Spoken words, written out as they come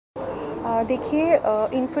देखिए,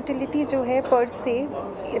 इनफर्टिलिटी जो है पर से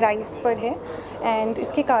राइज़ पर है एंड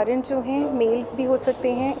इसके कारण जो हैं मेल्स भी हो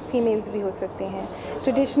सकते हैं, फीमेल्स भी हो सकते हैं।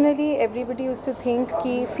 Traditionally everybody used to think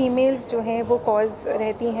कि फीमेल्स जो हैं वो कॉज़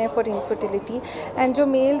रहती हैं फॉर इनफर्टिलिटी एंड जो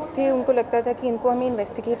मेल्स थे उनको लगता था कि इनको हमें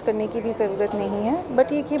इन्वेस्टिगेट करने की भी ज़रूरत नहीं है।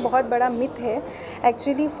 बट ये बहुत बड़ा मिथ है।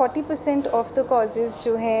 एक्चुअली 40% ऑफ द कॉजेज़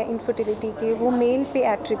जो हैं इनफर्टिलिटी के वो मेल पे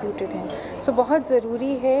एट्रीब्यूटेड हैं। सो बहुत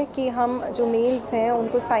ज़रूरी है कि हम जो मेल्स हैं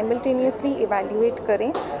उनको साइमल्टेनियसली इवैल्यूएट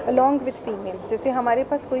करें अलॉन्ग विथ फीमेल्स। जैसे हमारे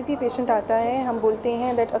पास कोई भी पेशेंट आता है, हम बोलते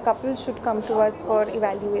हैं that a couple should come to us for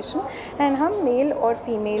evaluation and हम मेल और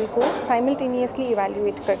फीमेल को साइमल्टेनियसली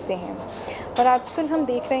इवैल्यूएट करते हैं। और आजकल हम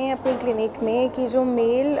देख रहे हैं अपने क्लिनिक में कि जो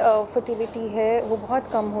मेल फर्टिलिटी है वो बहुत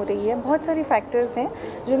कम हो रही है। बहुत सारे फैक्टर्स हैं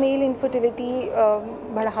जो मेल इनफर्टिलिटी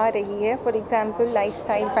बढ़ा रही है। फॉर एग्जांपल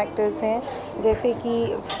लाइफस्टाइल फैक्टर्स हैं, जैसे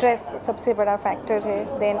कि स्ट्रेस सबसे बड़ा फैक्टर है,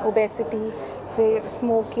 देन ओबेसिटी, फिर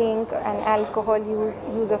smoking and alcohol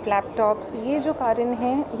use of laptops. ये जो कारण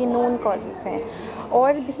हैं ये नोन कॉजेज़ हैं।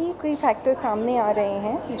 और भी कई फैक्टर सामने आ रहे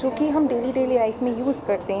हैं जो कि हम डेली लाइफ में यूज़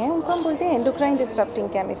करते हैं, उनको हम बोलते हैं एंडोक्राइन डिस्टरप्टिंग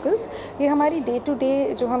केमिकल्स। ये हमारी डे टू डे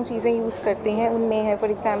जो हम चीज़ें यूज़ करते हैं उनमें है।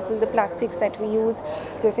 For example the plastics that we use,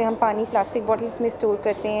 जैसे हम पानी प्लास्टिक बॉटल्स में स्टोर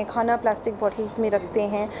करते हैं, खाना प्लास्टिक बॉटल्स में रखते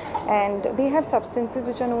हैं and they have substances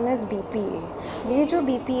which are known as BPA। ये जो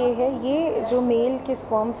BPA है ये जो मेल के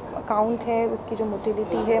स्पर्म काउंट है, उसकी जो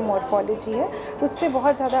मोटिलिटी है, मॉर्फोलॉजी है, उस पर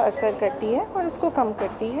बहुत ज़्यादा असर करती है और उसको कम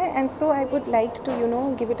करती है। And so I would like to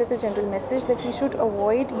give it as a general message that we should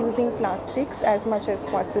avoid using plastics as much as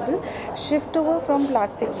possible. Shift over from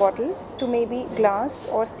plastic bottles to maybe glass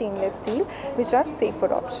or stainless steel, which are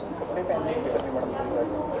safer options.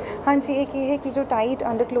 हाँ जी, एक ये है कि जो tight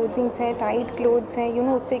under clothings हैं, tight clothes हैं,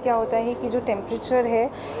 उससे क्या होता है कि जो टेम्परेचर है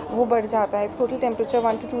वो बढ़ जाता है। Total temperature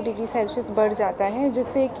 1 to 2 degree Celsius बढ़ जाता है,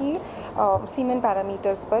 जिससे कि सीमेन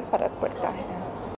पैरामीटर्स पर फ़र्क पड़ता है।